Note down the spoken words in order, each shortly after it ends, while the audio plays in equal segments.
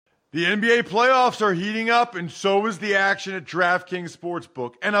The NBA playoffs are heating up, and so is the action at DraftKings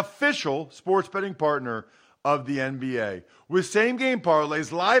Sportsbook, an official sports betting partner of the NBA. With same-game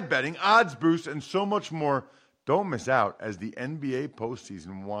parlays, live betting, odds boosts, and so much more, don't miss out as the NBA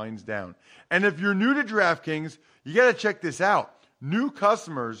postseason winds down. And if you're new to DraftKings, you got to check this out. New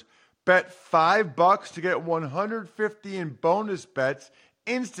customers bet $5 to get $150 in bonus bets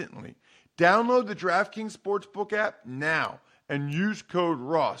instantly. Download the DraftKings Sportsbook app now and use code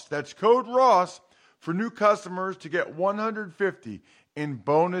ROSS. That's code ROSS for new customers to get $150 in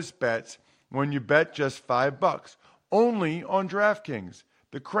bonus bets when you bet just $5. Only on DraftKings.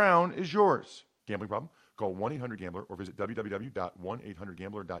 The crown is yours. Gambling problem? Call 1-800-GAMBLER or visit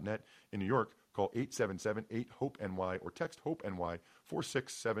www.1800gambler.net. In New York, call 877-8-HOPE-NY or text HOPE-NY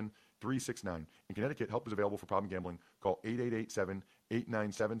 467-369. In Connecticut, help is available for problem gambling. Call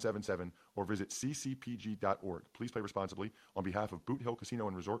 888-7-897-7777 or visit ccpg.org. Please play responsibly on behalf of Boot Hill Casino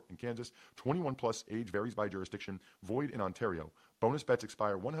and Resort in Kansas. 21 plus, age varies by jurisdiction. Void in Ontario. Bonus bets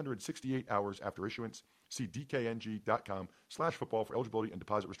expire 168 hours after issuance. See dkng.com/football for eligibility and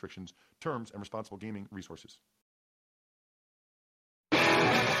deposit restrictions, terms, and responsible gaming resources.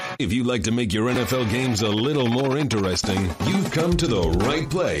 If you'd like to make your NFL games a little more interesting, you've come to the right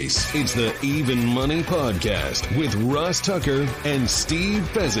place. It's the Even Money Podcast with Ross Tucker and Steve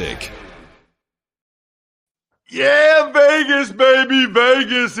Fezzik. Yeah, Vegas, baby,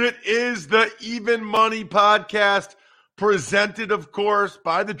 Vegas. It is the Even Money Podcast, presented, of course,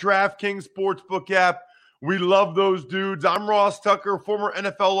 by the DraftKings Sportsbook app. We love those dudes. I'm Ross Tucker, former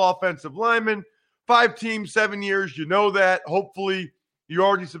NFL offensive lineman. 5 teams, 7 years. You know that. Hopefully, you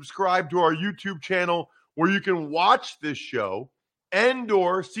already subscribed to our YouTube channel where you can watch this show and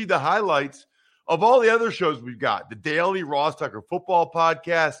or see the highlights of all the other shows we've got. The Daily Ross Tucker Football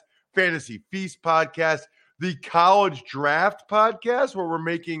Podcast, Fantasy Feast Podcast, the College Draft Podcast, where we're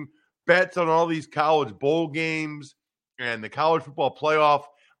making bets on all these college bowl games and the college football playoff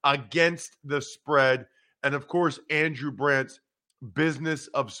against the spread. And, of course, Andrew Brandt's Business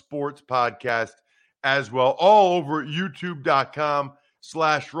of Sports podcast as well, all over at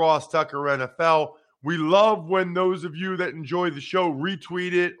youtube.com/Ross Tucker NFL. We love when those of you that enjoy the show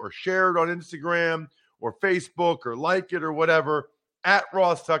retweet it or share it on Instagram or Facebook or like it or whatever, at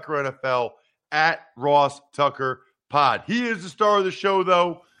Ross Tucker NFL, at Ross Tucker Pod. He is the star of the show,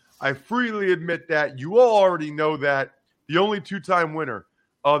 though. I freely admit that. You all already know that. The only 2-time winner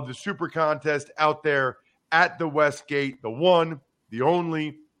of the Super Contest out there at the Westgate, the one, the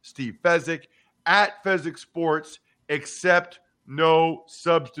only, Steve Fezzik, at Fezzik Sports, except no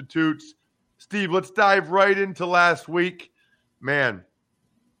substitutes. Steve, let's dive right into last week. Man,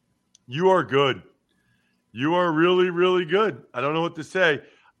 you are good. You are really, really good. I don't know what to say.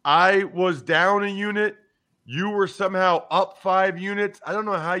 I was down a unit. You were somehow up 5 units. I don't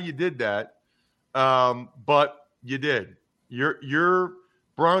know how you did that, but you did. Your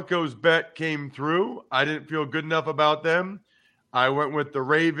Broncos bet came through. I didn't feel good enough about them. I went with the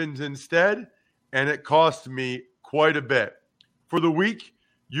Ravens instead, and it cost me quite a bit. For the week,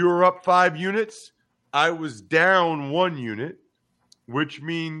 you were up 5 units. I was down 1 unit, which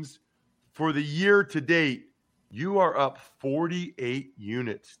means for the year to date, you are up 48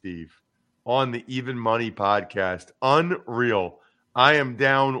 units, Steve, on the Even Money Podcast. Unreal. I am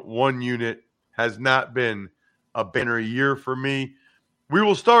down 1 unit. Has not been a banner year for me. We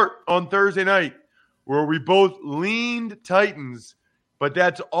will start on Thursday night, where we both leaned Titans, but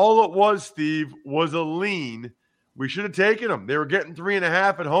that's all it was, Steve, was a lean. We should have taken them. They were getting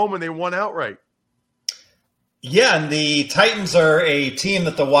 3.5 at home, and they won outright. Yeah, and the Titans are a team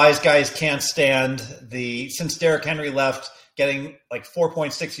that the wise guys can't stand. Since Derrick Henry left, getting like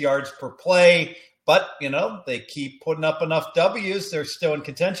 4.6 yards per play, but they keep putting up enough W's. They're still in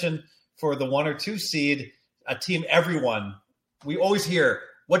contention for the 1 or 2 seed. A team we always hear,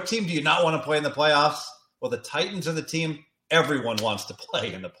 what team do you not want to play in the playoffs? Well, the Titans are the team everyone wants to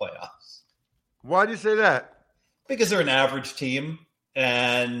play in the playoffs. Why do you say that? Because they're an average team,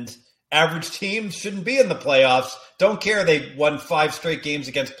 and average teams shouldn't be in the playoffs. Don't care they won 5 straight games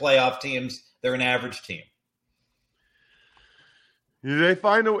against playoff teams. They're an average team. They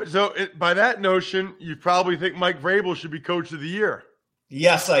find a way. So by that notion, you probably think Mike Vrabel should be coach of the year.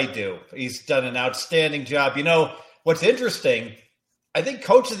 Yes, I do. He's done an outstanding job. What's interesting, I think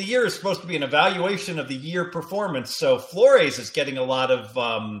coach of the year is supposed to be an evaluation of the year performance. So Flores is getting a lot of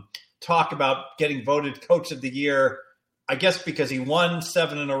talk about getting voted coach of the year, I guess because he won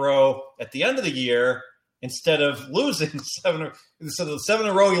 7 in a row at the end of the year instead of losing 7. So the 7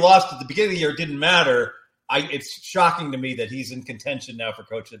 in a row he lost at the beginning of the year didn't matter. It's shocking to me that he's in contention now for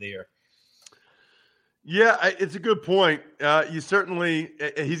coach of the year. Yeah, it's a good point. He's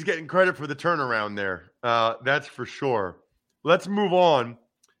getting credit for the turnaround there. That's for sure. Let's move on.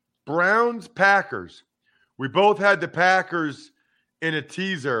 Browns, Packers. We both had the Packers in a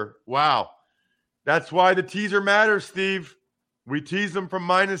teaser. Wow. That's why the teaser matters, Steve. We teased them from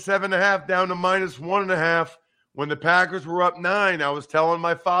 -7.5 down to -1.5. When the Packers were up 9, I was telling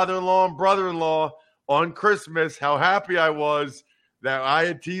my father-in-law and brother-in-law on Christmas how happy I was that I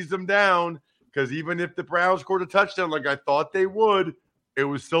had teased them down, because even if the Browns scored a touchdown like I thought they would, it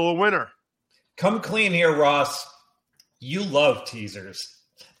was still a winner. Come clean here, Ross. You love teasers.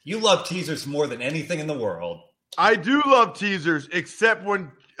 You love teasers more than anything in the world. I do love teasers, except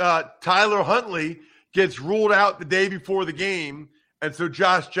when Tyler Huntley gets ruled out the day before the game, and so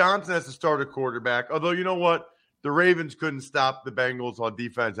Josh Johnson has to start a quarterback. Although, you know what? The Ravens couldn't stop the Bengals on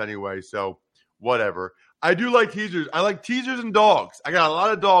defense anyway, so whatever. I do like teasers. I like teasers and dogs. I got a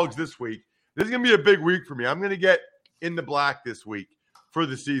lot of dogs this week. This is going to be a big week for me. I'm going to get in the black this week for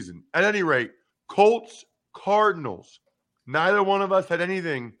the season. At any rate, Colts, Cardinals. Neither one of us had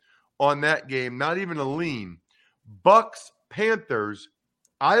anything on that game, not even a lean. Bucks, Panthers.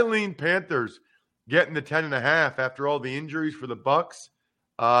 I lean Panthers getting the 10.5 after all the injuries for the Bucks.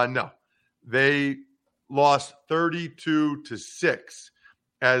 No. They lost 32-6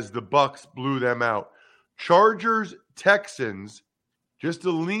 as the Bucks blew them out. Chargers, Texans. Just a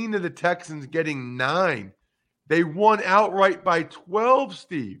lean to the Texans getting 9. They won outright by 12,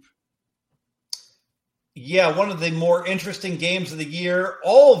 Steve. Yeah, one of the more interesting games of the year.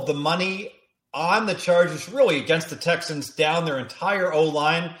 All of the money on the Chargers, really against the Texans, down their entire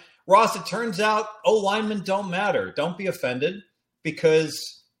O-line. Ross, it turns out O-linemen don't matter. Don't be offended,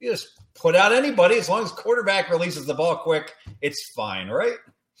 because you just put out anybody. As long as quarterback releases the ball quick, it's fine, right?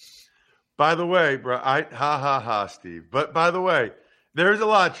 By the way, bro, Steve. But by the way, there's a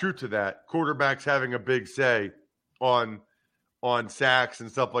lot of truth to that. Quarterbacks having a big say on sacks and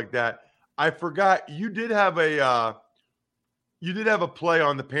stuff like that. I forgot you did have a play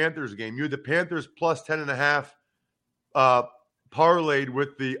on the Panthers game. You had the Panthers plus 10.5 parlayed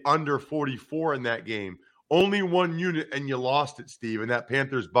with the under 44 in that game. Only one unit, and you lost it, Steve, in that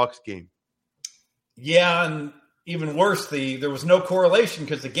Panthers-Bucks game. Yeah, and even worse, there was no correlation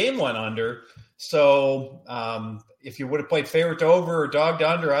because the game went under. So if you would have played favorite to over or dog to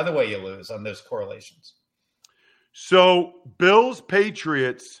under, either way you lose on those correlations. So Bills,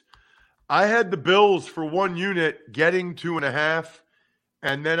 Patriots. I had the Bills for one unit getting 2.5,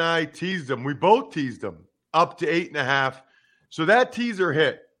 and then I teased them. We both teased them up to 8.5. So that teaser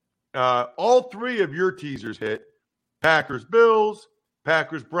hit. All three of your teasers hit. Packers, Bills,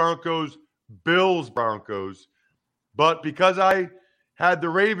 Packers, Broncos, Bills, Broncos. But because I had the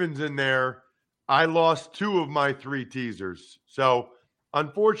Ravens in there, I lost 2 of my 3 teasers. So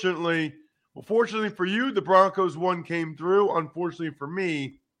fortunately for you, the Broncos one came through. Unfortunately for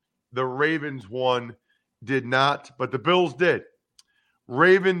me, the Ravens one did not, but the Bills did.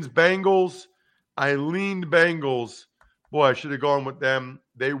 Ravens, Bengals. I leaned Bengals. Boy, I should have gone with them.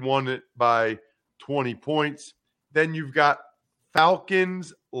 They won it by 20 points. Then you've got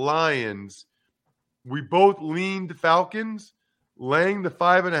Falcons, Lions. We both leaned Falcons, laying the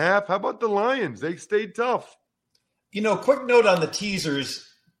 5.5. How about the Lions? They stayed tough. Quick note on the teasers,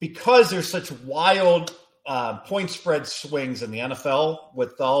 because there's such wild point spread swings in the NFL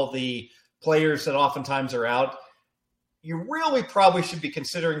with all the players that oftentimes are out, you really probably should be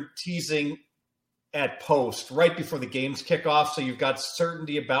considering teasing at post right before the games kick off, so you've got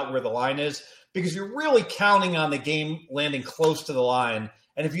certainty about where the line is, because you're really counting on the game landing close to the line.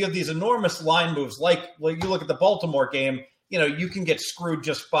 And if you have these enormous line moves, like you look at the Baltimore game, you can get screwed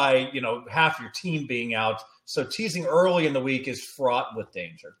just by, half your team being out. So teasing early in the week is fraught with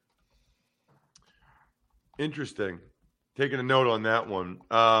danger. Interesting. Taking a note on that one.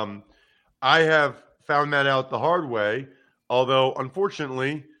 I have found that out the hard way, although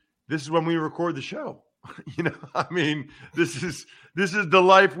unfortunately, this is when we record the show. This is the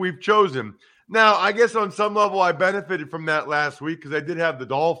life we've chosen. Now, I guess on some level I benefited from that last week because I did have the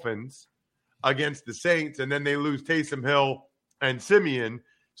Dolphins against the Saints, and then they lose Taysom Hill and Simeon.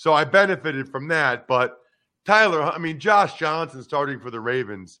 So I benefited from that. But Josh Johnson starting for the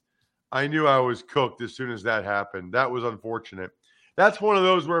Ravens, I knew I was cooked as soon as that happened. That was unfortunate. That's one of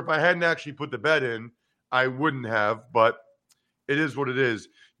those where if I hadn't actually put the bet in, I wouldn't have, but it is what it is.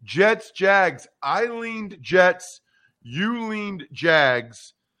 Jets, Jags. I leaned Jets. You leaned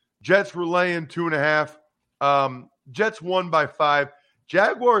Jags. Jets were laying 2.5. Jets won by 5.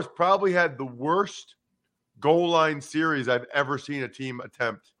 Jaguars probably had the worst goal line series I've ever seen a team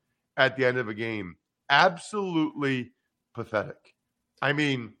attempt at the end of a game. Absolutely pathetic.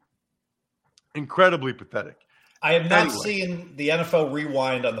 Incredibly pathetic. I have not seen the NFL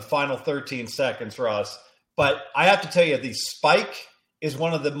Rewind on the final 13 seconds, Ross, but I have to tell you, the spike is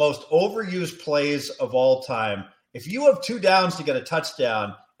one of the most overused plays of all time. If you have 2 downs to get a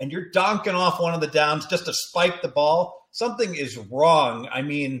touchdown and you're donking off one of the downs just to spike the ball, something is wrong. I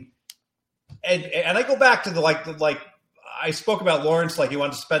mean, and I go back to the I spoke about Lawrence, like he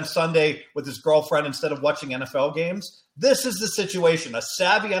wanted to spend Sunday with his girlfriend instead of watching NFL games. This is the situation. A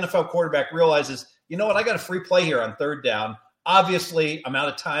savvy NFL quarterback realizes, you know what, I got a free play here on 3rd down. Obviously, I'm out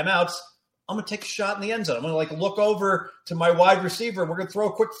of timeouts. I'm going to take a shot in the end zone. I'm going to look over to my wide receiver. We're going to throw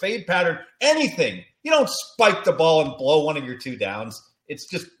a quick fade pattern. Anything. You don't spike the ball and blow one of your 2 downs. It's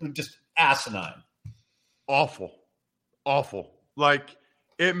just asinine. Awful. Like,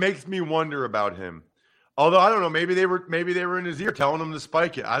 it makes me wonder about him. Although I don't know, maybe they were in his ear telling him to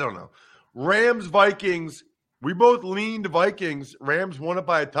spike it. I don't know. Rams Vikings. We both leaned Vikings. Rams won it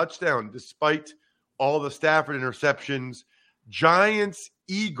by a touchdown despite all the Stafford interceptions. Giants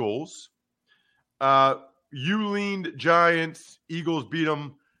Eagles. You leaned Giants. Eagles beat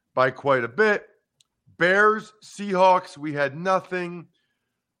them by quite a bit. Bears Seahawks. We had nothing.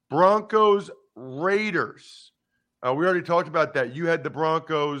 Broncos Raiders. We already talked about that. You had the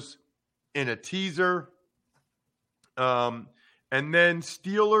Broncos in a teaser. And then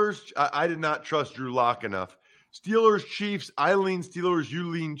Steelers, I did not trust Drew Lock enough. Steelers, Chiefs, I lean Steelers, you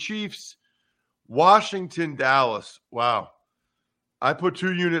lean Chiefs. Washington, Dallas. Wow. I put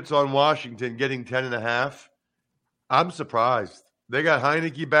 2 units on Washington getting 10.5. I'm surprised. They got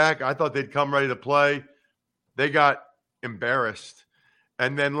Heineke back. I thought they'd come ready to play. They got embarrassed.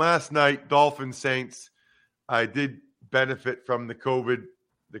 And then last night, Dolphins, Saints. I did benefit from the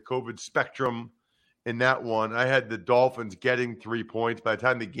COVID spectrum in that one. I had the Dolphins getting 3 points. By the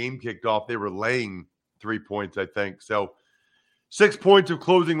time the game kicked off, they were laying 3 points, I think. So 6 points of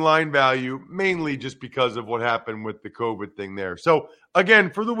closing line value, mainly just because of what happened with the COVID thing there. So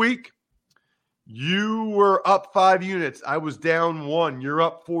again, for the week, you were up 5 units. I was down 1. You're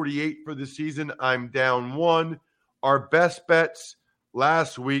up 48 for the season. I'm down 1. Our best bets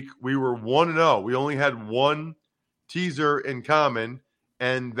last week, we were 1-0. We only had 1 teaser in common,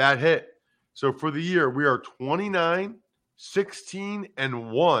 and that hit. So for the year, we are 29, 16,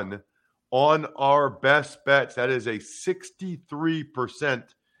 and 1 on our best bets. That is a 63%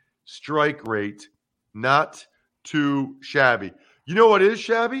 strike rate. Not too shabby. You know what is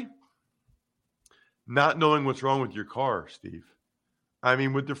shabby? Not knowing what's wrong with your car, Steve. I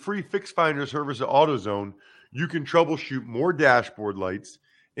mean, with the free Fix Finder service at AutoZone, you can troubleshoot more dashboard lights,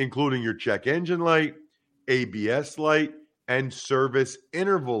 including your check engine light, ABS light, and service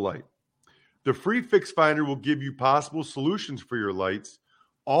interval light. The free Fix Finder will give you possible solutions for your lights,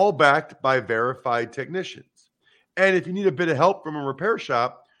 all backed by verified technicians. And if you need a bit of help from a repair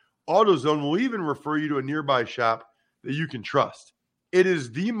shop, AutoZone will even refer you to a nearby shop that you can trust. It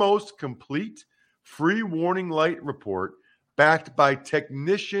is the most complete free warning light report backed by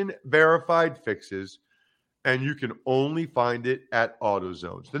technician-verified fixes, and you can only find it at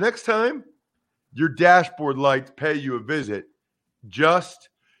AutoZone. So the next time your dashboard lights pay you a visit, just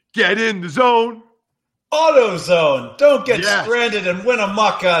get in the zone. AutoZone. Don't get stranded in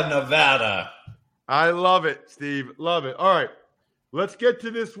Winnemucca, Nevada. I love it, Steve. Love it. All right, let's get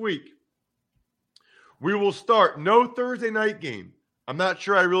to this week. We will start. No Thursday night game. I'm not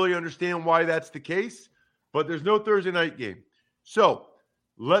sure I really understand why that's the case, but there's no Thursday night game. So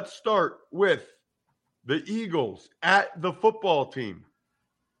let's start with the Eagles at the football team.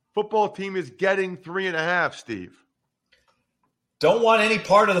 Football team is getting 3.5, Steve. Don't want any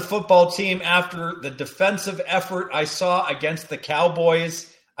part of the football team after the defensive effort I saw against the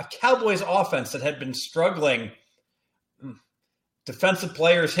Cowboys. A Cowboys offense that had been struggling. Defensive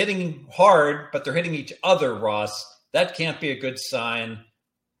players hitting hard, but they're hitting each other, Ross. That can't be a good sign.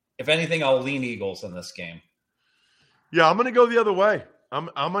 If anything, I'll lean Eagles in this game. Yeah, I'm going to go the other way. I'm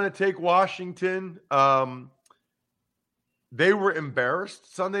going to take Washington. They were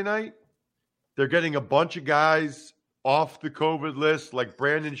embarrassed Sunday night. They're getting a bunch of guys off the COVID list, like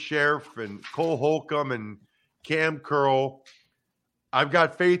Brandon Sheriff and Cole Holcomb and Cam Curl. I've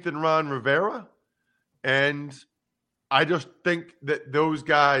got faith in Ron Rivera, and I just think that those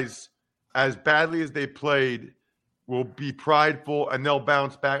guys, as badly as they played, will be prideful and they'll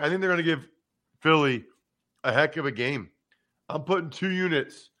bounce back. I think they're going to give Philly a heck of a game. I'm putting 2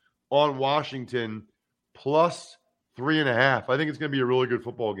 units on Washington plus 3.5. I think it's going to be a really good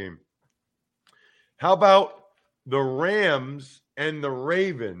football game. How about the Rams and the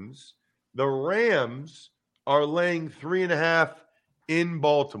Ravens? The Rams are laying 3.5 in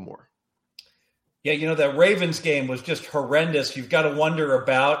Baltimore. Yeah, that Ravens game was just horrendous. You've got to wonder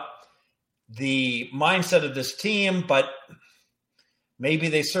about the mindset of this team, but maybe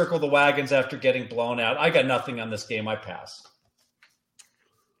they circle the wagons after getting blown out. I got nothing on this game. I pass.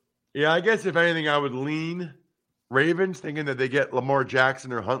 Yeah, I guess if anything, I would lean Ravens, thinking that they get Lamar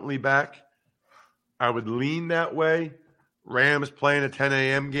Jackson or Huntley back. I would lean that way. Rams playing a 10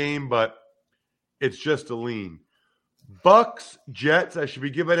 a.m. game, but it's just a lean. Bucks, Jets, I should be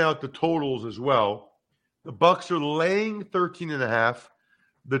giving out the totals as well. The Bucks are laying 13.5.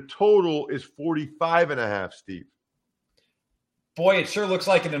 The total is 45.5, Steve. Boy, it sure looks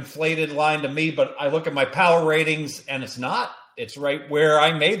like an inflated line to me, but I look at my power ratings and it's not. It's right where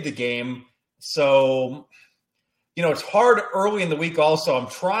I made the game. So, it's hard early in the week also. I'm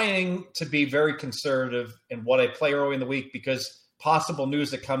trying to be very conservative in what I play early in the week because possible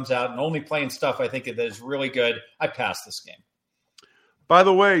news that comes out and only playing stuff I think that is really good. I pass this game. By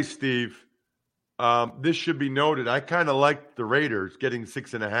the way, Steve, this should be noted. I kind of like the Raiders getting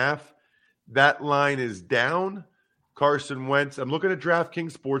 6.5. That line is down. Carson Wentz. I'm looking at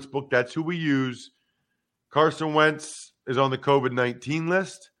DraftKings Sportsbook. That's who we use. Carson Wentz is on the COVID-19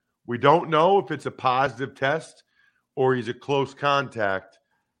 list. We don't know if it's a positive test or he's a close contact.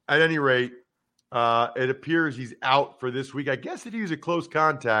 At any rate, it appears he's out for this week. I guess if he was a close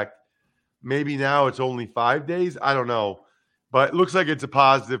contact, maybe now it's only 5 days. I don't know. But it looks like it's a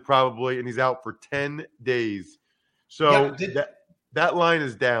positive probably, and he's out for 10 days. So that line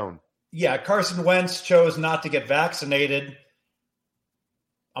is down. Yeah, Carson Wentz chose not to get vaccinated.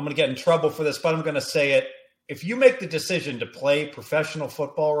 I'm going to get in trouble for this, but I'm going to say it. If you make the decision to play professional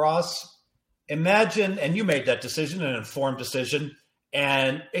football, Ross, imagine, and you made that decision, an informed decision,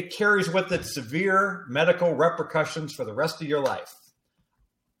 and it carries with it severe medical repercussions for the rest of your life.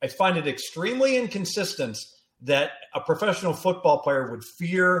 I find it extremely inconsistent that a professional football player would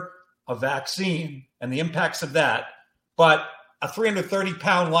fear a vaccine and the impacts of that, but a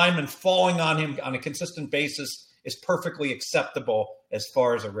 330-pound lineman falling on him on a consistent basis is perfectly acceptable as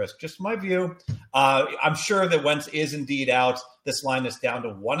far as a risk. Just my view. I'm sure that Wentz is indeed out. This line is down to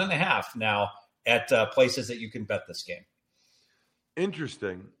 1.5 now at places that you can bet this game.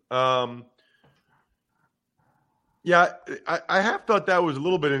 Interesting. Yeah, I have thought that was a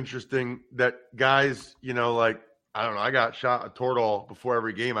little bit interesting that guys, I don't know, I got shot a Toradol before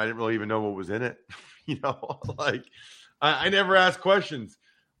every game. I didn't really even know what was in it. I never asked questions.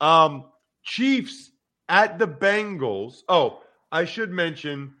 Chiefs at the Bengals. Oh, I should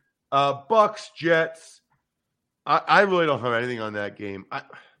mention Bucks, Jets. I really don't have anything on that game.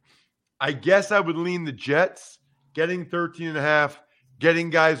 I guess I would lean the Jets, getting 13.5, getting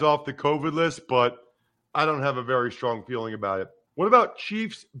guys off the COVID list, but I don't have a very strong feeling about it. What about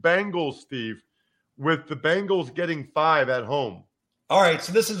Chiefs, Bengals, Steve, with the Bengals getting 5 at home? All right,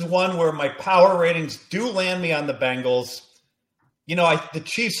 so this is one where my power ratings do land me on the Bengals. The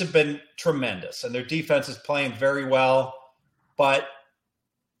Chiefs have been tremendous, and their defense is playing very well. But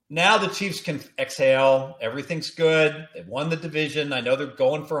now the Chiefs can exhale. Everything's good. They won the division. I know they're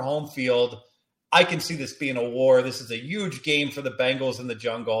going for home field. I can see this being a war. This is a huge game for the Bengals in the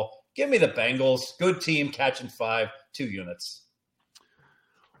jungle. Give me the Bengals. Good team, catching 5, 2 units.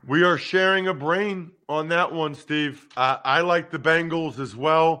 We are sharing a brain on that one, Steve. I like the Bengals as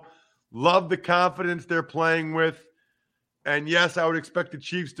well. Love the confidence they're playing with. And yes, I would expect the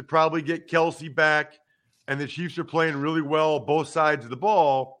Chiefs to probably get Kelsey back. And the Chiefs are playing really well both sides of the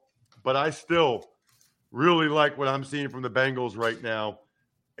ball. But I still really like what I'm seeing from the Bengals right now.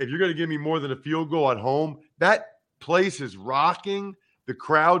 If you're going to give me more than a field goal at home, that place is rocking. The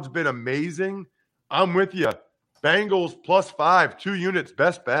crowd's been amazing. I'm with you. Bengals +5, 2 units,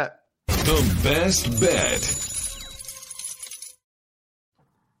 best bet. The best bet.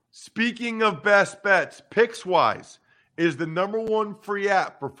 Speaking of best bets, PicksWise is the #1 free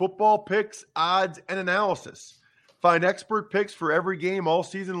app for football picks, odds, and analysis. Find expert picks for every game all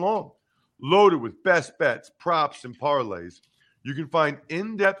season long. Loaded with best bets, props, and parlays. You can find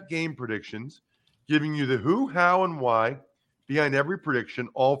in-depth game predictions, giving you the who, how, and why behind every prediction,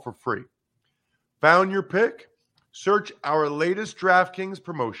 all for free. Found your pick? Search our latest DraftKings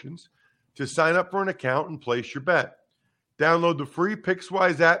promotions to sign up for an account and place your bet. Download the free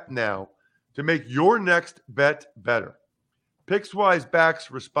PicksWise app now to make your next bet better. PicksWise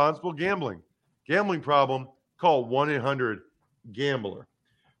backs responsible gambling. Gambling problem? Call 1-800-GAMBLER.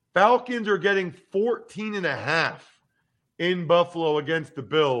 Falcons are getting 14.5 in Buffalo against the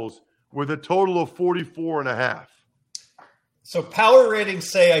Bills with a total of 44.5. So power ratings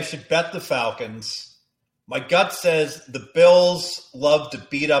say I should bet the Falcons. My gut says the Bills love to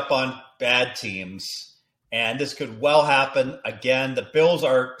beat up on bad teams, and this could well happen again. The Bills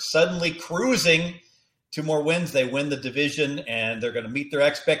are suddenly cruising 2 more wins, they win the division, and they're going to meet their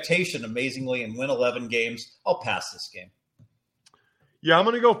expectation amazingly and win 11 games. I'll pass this game. Yeah, I'm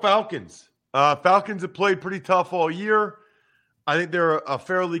going to go Falcons. Falcons have played pretty tough all year. I think they're a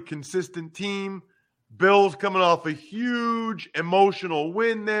fairly consistent team. Bills coming off a huge emotional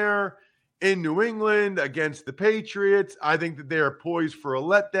win there in New England against the Patriots. I think that they are poised for a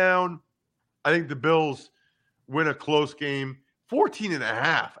letdown. I think the Bills win a close game.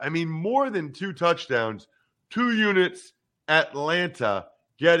 14.5. I mean, more than 2 touchdowns. 2 units, Atlanta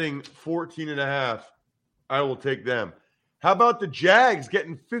getting 14.5. I will take them. How about the Jags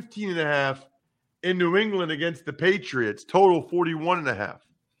getting 15.5 in New England against the Patriots? Total 41.5.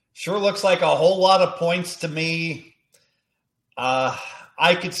 Sure looks like a whole lot of points to me.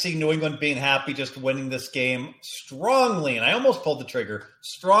 I could see New England being happy just winning this game. Strong lean. I almost pulled the trigger.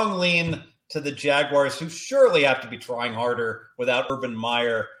 Strong lean to the Jaguars, who surely have to be trying harder without Urban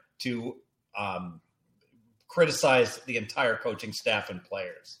Meyer to criticize the entire coaching staff and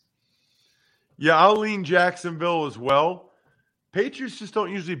players. Yeah, I'll lean Jacksonville as well. Patriots just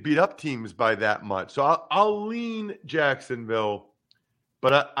don't usually beat up teams by that much. So I'll lean Jacksonville,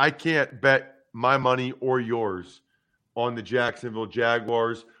 but I can't bet my money or yours on the Jacksonville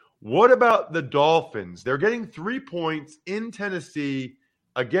Jaguars. What about the Dolphins? They're getting 3 points in Tennessee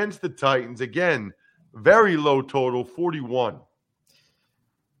against the Titans. Again, very low total, 41.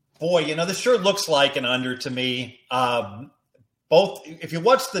 Boy, this sure looks like an under to me. Both, if you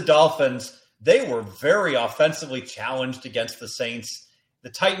watch the Dolphins, they were very offensively challenged against the Saints. The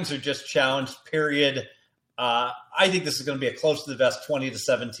Titans are just challenged, period. I think this is going to be a close to the vest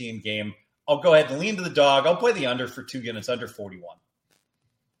 20-17 game. I'll go ahead and lean to the dog. I'll play the under for 2 units, under 41.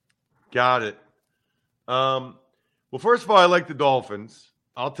 Got it. Well, first of all, I like the Dolphins.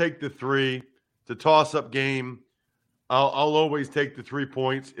 I'll take the 3. It's a toss-up game. I'll always take the 3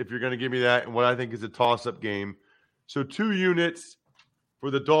 points if you're going to give me that and what I think is a toss-up game. So 2 units for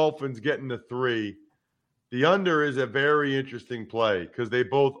the Dolphins getting the 3. The under is a very interesting play because they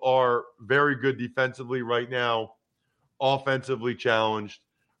both are very good defensively right now, offensively challenged.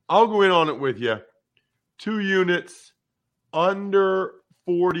 I'll go in on it with you. 2 units, under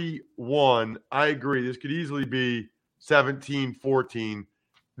 41. I agree. This could easily be 17-14.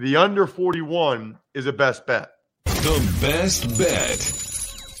 The under 41 is a best bet. The best bet.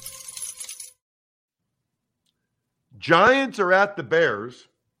 Giants are at the Bears.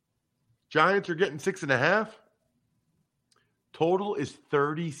 Giants are getting 6.5. Total is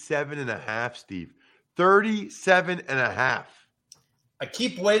 37.5, Steve. 37.5. I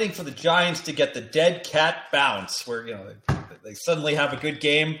keep waiting for the Giants to get the dead cat bounce where, they suddenly have a good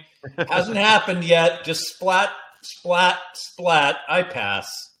game. Hasn't happened yet. Just splat, splat, splat. I pass.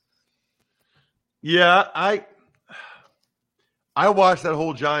 Yeah, I watched that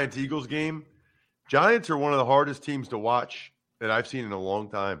whole Giants-Eagles game. Giants are one of the hardest teams to watch that I've seen in a long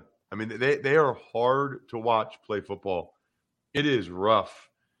time. I mean, they are hard to watch play football. It is rough.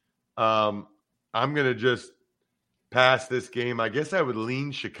 I'm going to just pass this game. I guess I would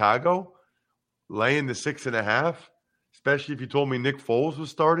lean Chicago, laying the 6.5, especially if you told me Nick Foles was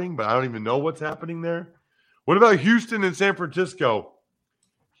starting, but I don't even know what's happening there. What about Houston and San Francisco?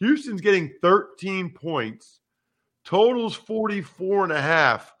 Houston's getting 13 points. Total's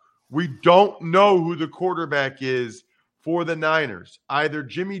 44.5. We don't know who the quarterback is for the Niners. Either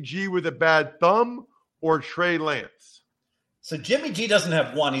Jimmy G with a bad thumb or Trey Lance. So Jimmy G doesn't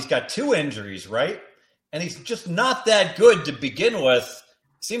have one. He's got 2 injuries, right? And he's just not that good to begin with.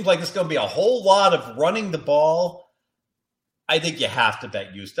 Seems like it's going to be a whole lot of running the ball. I think you have to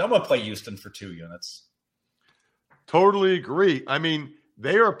bet Houston. I'm going to play Houston for 2 units. Totally agree. I mean,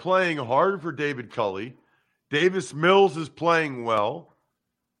 they are playing hard for David Culley. Davis Mills is playing well.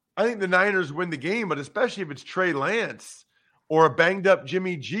 I think the Niners win the game, but especially if it's Trey Lance or a banged-up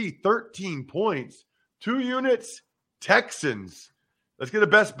Jimmy G, 13 points. 2 units, Texans. Let's get a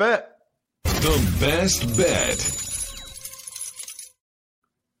best bet. The best bet.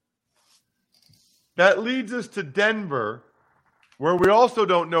 That leads us to Denver, where we also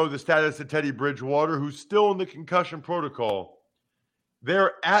don't know the status of Teddy Bridgewater, who's still in the concussion protocol.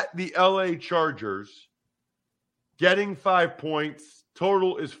 They're at the LA Chargers, getting 5 points.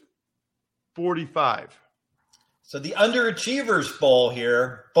 Total is 45. So the Underachievers Bowl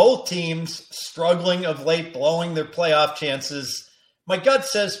here. Both teams struggling of late, blowing their playoff chances. My gut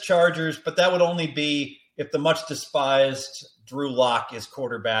says Chargers, but that would only be if the much despised Drew Lock is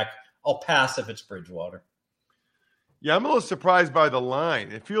quarterback. I'll pass if it's Bridgewater. Yeah, I'm a little surprised by the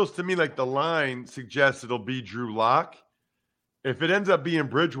line. It feels to me like the line suggests it'll be Drew Lock. If it ends up being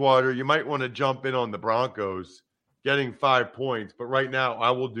Bridgewater, you might want to jump in on the Broncos getting 5 points. But right now,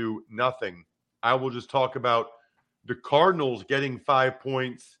 I will do nothing I will just talk about the Cardinals getting 5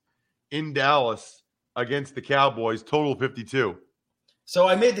 points in Dallas against the Cowboys, total 52. So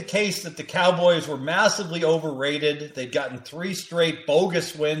I made the case that the Cowboys were massively overrated. They'd gotten 3 straight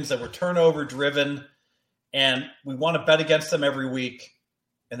bogus wins that were turnover driven, and we want to bet against them every week.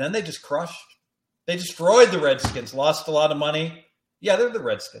 And then they just crushed. They destroyed the Redskins, lost a lot of money. Yeah, they're the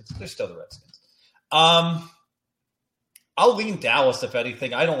Redskins. They're still the Redskins. I'll lean Dallas, if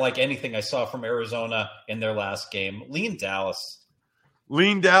anything. I don't like anything I saw from Arizona in their last game. Lean Dallas.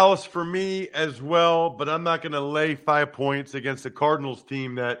 Lean Dallas for me as well, but I'm not going to lay 5 points against the Cardinals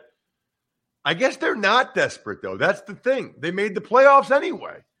team that I guess they're not desperate, though. That's the thing. They made the playoffs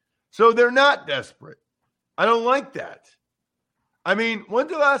anyway, so they're not desperate. I don't like that. I mean,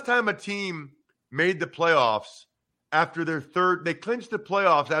 when's the last time a team made the playoffs after their third – they clinched the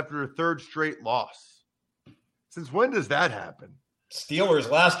playoffs after their third straight loss? Since when does that happen?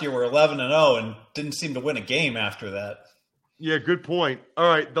 Steelers last year were 11-0 and didn't seem to win a game after that. Yeah, good point. All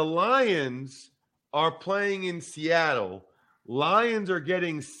right, the Lions are playing in Seattle. Lions are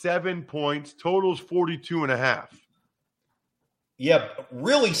getting 7 points. Total's 42.5. Yeah,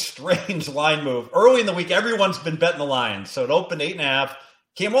 really strange line move. Early in the week, everyone's been betting the Lions. So it opened 8.5,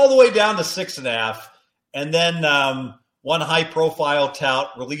 came all the way down to 6.5, and then one high-profile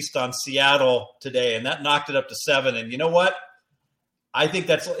tout released on Seattle today, and that knocked it up to 7. And you know what? I think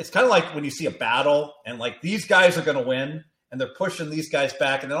it's kind of like when you see a battle, and like these guys are going to win, and they're pushing these guys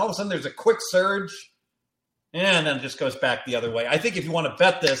back, and then all of a sudden there's a quick surge, and then it just goes back the other way. I think if you want to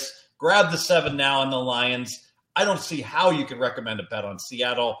bet this, grab the 7 now on the Lions. I don't see how you could recommend a bet on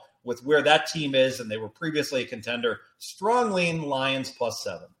Seattle with where that team is, and they were previously a contender. Strong lean Lions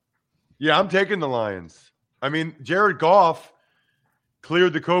 +7. Yeah, I'm taking the Lions. I mean, Jared Goff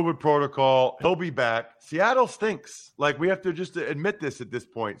cleared the COVID protocol. He'll be back. Seattle stinks. Like, we have to just admit this at this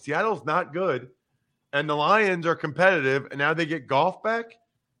point. Seattle's not good. And the Lions are competitive, and now they get Goff back?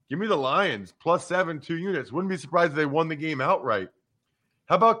 Give me the Lions, +7, 2 units. Wouldn't be surprised if they won the game outright.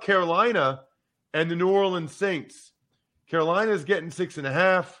 How about Carolina and the New Orleans Saints? Carolina's getting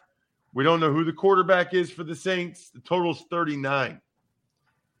 6.5. We don't know who the quarterback is for the Saints. The total's 39.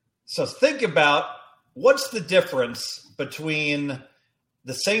 So think about what's the difference between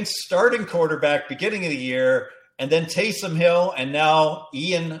the Saints starting quarterback beginning of the year and then Taysom Hill and now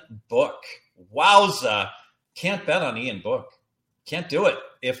Ian Book. Wowza. Can't bet on Ian Book. Can't do it.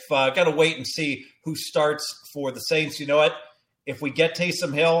 Got to wait and see who starts for the Saints. You know what? If we get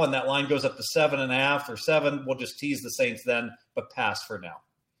Taysom Hill and that line goes up to 7.5 or 7, we'll just tease the Saints then, but pass for now.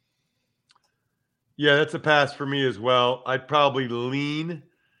 Yeah, that's a pass for me as well. I'd probably lean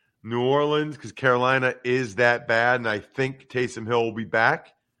New Orleans because Carolina is that bad, and I think Taysom Hill will be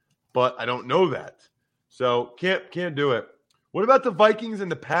back, but I don't know that. So can't do it. What about the Vikings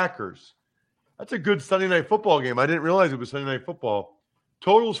and the Packers? That's a good Sunday night football game. I didn't realize it was Sunday night football.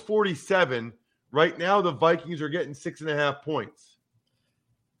 Total's 47. Right now, the Vikings are getting 6.5 points.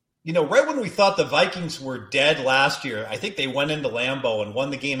 You know, right when we thought the Vikings were dead last year, I think they went into Lambeau and won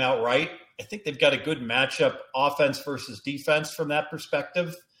the game outright. I think they've got a good matchup, offense versus defense from that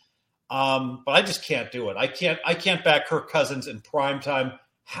perspective. But I just can't do it. I can't back Kirk Cousins in prime time.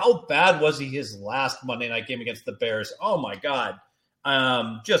 How bad was he his last Monday night game against the Bears? Oh my God.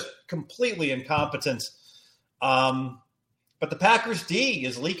 Just completely incompetent. But the Packers D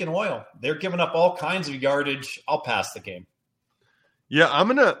is leaking oil. They're giving up all kinds of yardage. I'll pass the game. Yeah, I'm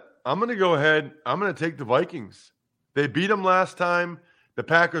gonna go ahead. I'm gonna take the Vikings. They beat them last time. The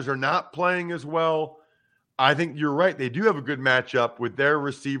Packers are not playing as well. I think you're right. They do have a good matchup with their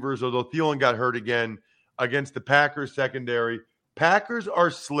receivers, although Thielen got hurt again against the Packers secondary. Packers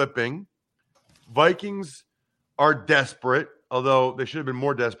are slipping. Vikings are desperate, although they should have been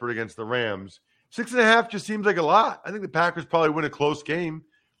more desperate against the Rams. 6.5 just seems like a lot. I think the Packers probably win a close game,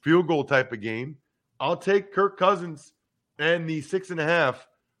 field goal type of game. I'll take Kirk Cousins and the 6.5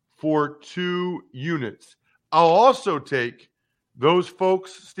 for 2 units. I'll also take those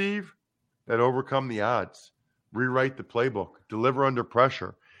folks, Steve, that overcome the odds, rewrite the playbook, deliver under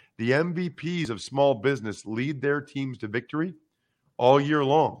pressure. The MVPs of small business lead their teams to victory all year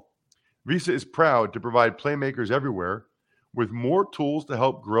long. Visa is proud to provide playmakers everywhere with more tools to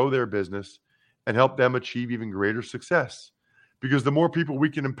help grow their business and help them achieve even greater success. Because the more people we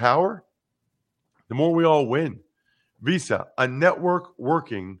can empower, the more we all win. Visa, a network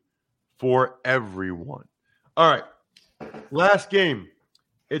working for everyone. All right, last game.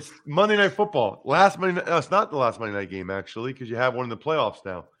 It's Monday Night Football. It's not the last Monday night game, actually, because you have one in the playoffs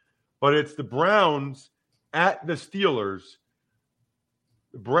now. But it's the Browns at the Steelers.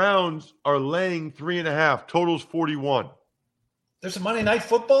 The Browns are laying 3.5. Total's 41. There's a Monday Night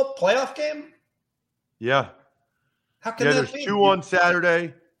Football playoff game? Yeah. How can that there's be? 2 on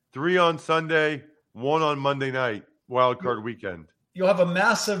Saturday, 3 on Sunday, 1 on Monday night, wild card weekend. You'll have a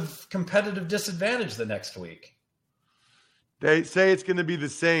massive competitive disadvantage the next week. They say it's going to be the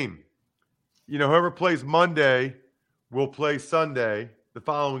same. Whoever plays Monday will play Sunday, the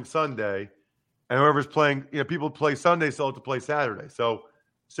following Sunday. And whoever's playing, people play Sunday, so they'll have to play Saturday. So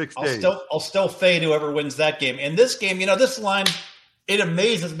 6 days. I'll still fade whoever wins that game. And this game, this line, it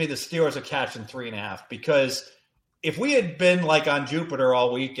amazes me the Steelers are catching 3.5, because if we had been like on Jupiter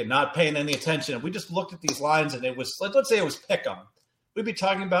all week and not paying any attention, and we just looked at these lines and it was, let's say it was pick'em, we'd be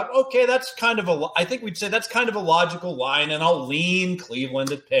talking about, okay, I think we'd say that's kind of a logical line, and I'll lean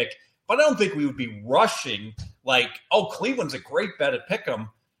Cleveland at pick. But I don't think we would be rushing like, oh, Cleveland's a great bet at pick'em.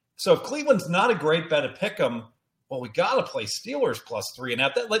 So if Cleveland's not a great bet at pick'em, well, we got to play Steelers plus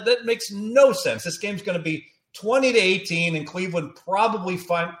 3.5. That makes no sense. This game's going to be 20-18, and Cleveland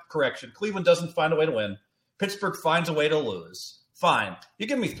Cleveland doesn't find a way to win. Pittsburgh finds a way to lose. Fine. You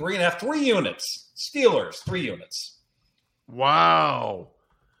give me 3.5, 3 units. Steelers, 3 units. Wow.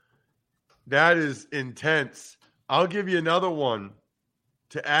 That is intense. I'll give you another one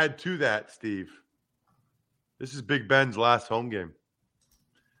to add to that, Steve. This is Big Ben's last home game.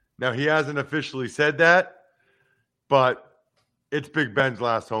 Now, he hasn't officially said that, but it's Big Ben's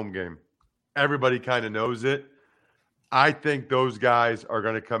last home game. Everybody kind of knows it. I think those guys are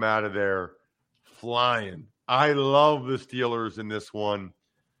going to come out of there flying. I love the Steelers in this one.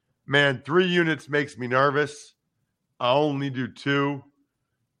 Man, 3 units makes me nervous. I only do 2,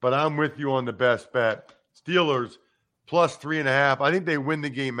 but I'm with you on the best bet. Steelers plus 3.5. I think they win the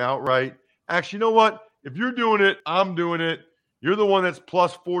game outright. Actually, you know what? If you're doing it, I'm doing it. You're the one that's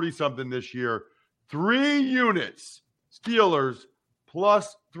plus 40-something this year. 3 units. Steelers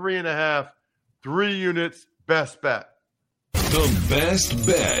plus 3.5. 3 units. Best bet. The best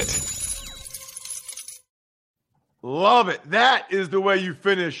bet. Love it. That is the way you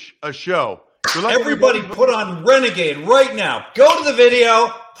finish a show. So everybody put on Renegade right now. Go to the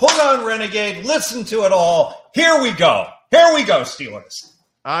video, put on Renegade, listen to it all. Here we go. Here we go, Steelers.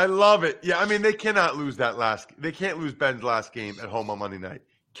 I love it. Yeah, I mean, they cannot lose they can't lose Ben's last game at home on Monday night.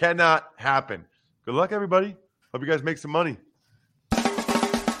 Cannot happen. Good luck, everybody. Hope you guys make some money.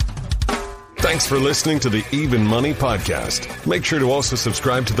 Thanks for listening to the Even Money Podcast. Make sure to also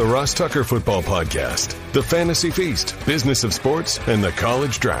subscribe to the Ross Tucker Football Podcast, The Fantasy Feast, Business of Sports, and The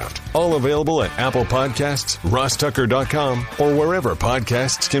College Draft. All available at Apple Podcasts, rosstucker.com, or wherever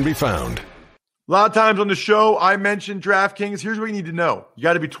podcasts can be found. A lot of times on the show, I mentioned DraftKings. Here's what you need to know. You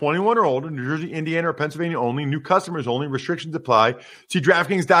got to be 21 or older, New Jersey, Indiana, or Pennsylvania only. New customers only. Restrictions apply. See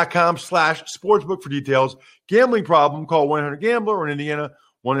DraftKings.com/sportsbook for details. Gambling problem, call 1-800-GAMBLER, or in Indiana,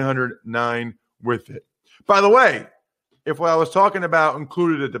 1-800-9-WITH-IT. By the way, if what I was talking about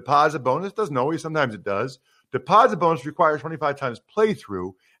included a deposit bonus, doesn't always, sometimes it does. Deposit bonus requires 25 times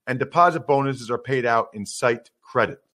playthrough, and deposit bonuses are paid out in site credit.